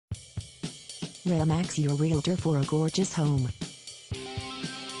Remax your realtor for a gorgeous home.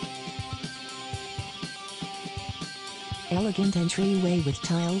 Elegant entryway with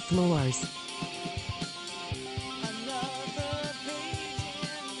tile floors.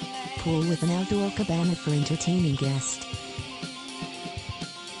 Pool with an outdoor cabana for entertaining guests.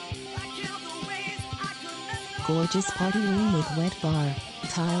 Gorgeous party room with wet bar,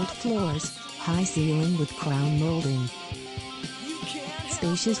 tiled floors, high ceiling with crown molding.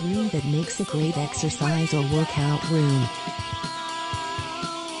 Spacious room that makes a great exercise or workout room.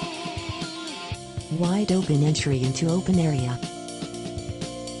 Wide open entry into open area.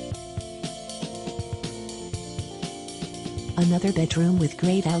 Another bedroom with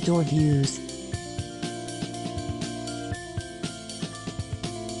great outdoor views.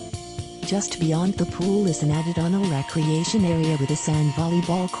 Just beyond the pool is an added-on recreation area with a sand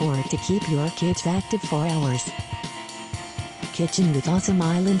volleyball court to keep your kids active for hours. Kitchen with awesome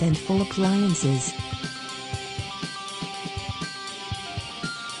island and full appliances.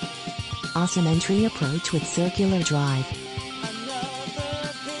 Awesome entry approach with circular drive.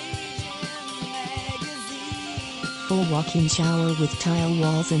 Full walk-in shower with tile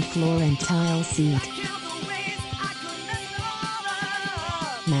walls and floor and tile seat.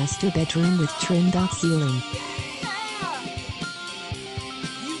 Master bedroom with trimmed off ceiling.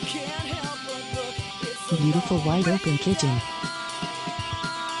 Beautiful wide open kitchen.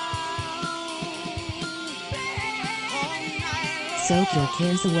 Soak your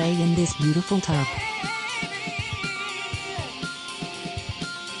cares away in this beautiful tub.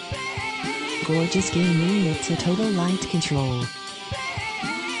 Gorgeous game room with total light control.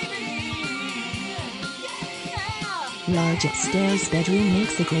 Large upstairs bedroom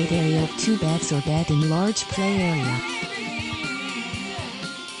makes a great area of 2 beds or bed and large play area.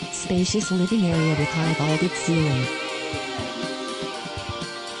 Spacious living area with high vaulted ceiling.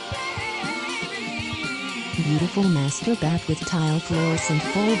 Beautiful master bath with tile floors and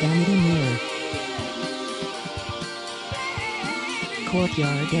full vanity mirror.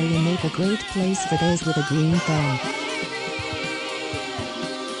 Courtyard area make a great place for those with a green thumb.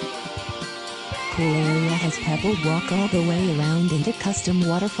 Pool area has pebbled walk all the way around into custom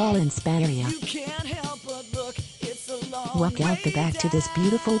waterfall and spa area. Walk out the back to this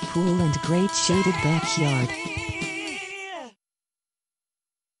beautiful pool and great shaded backyard.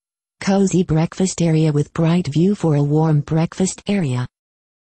 Cozy breakfast area with bright view for a warm breakfast area.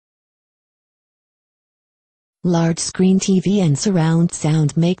 Large screen TV and surround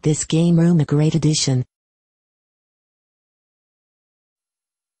sound make this game room a great addition.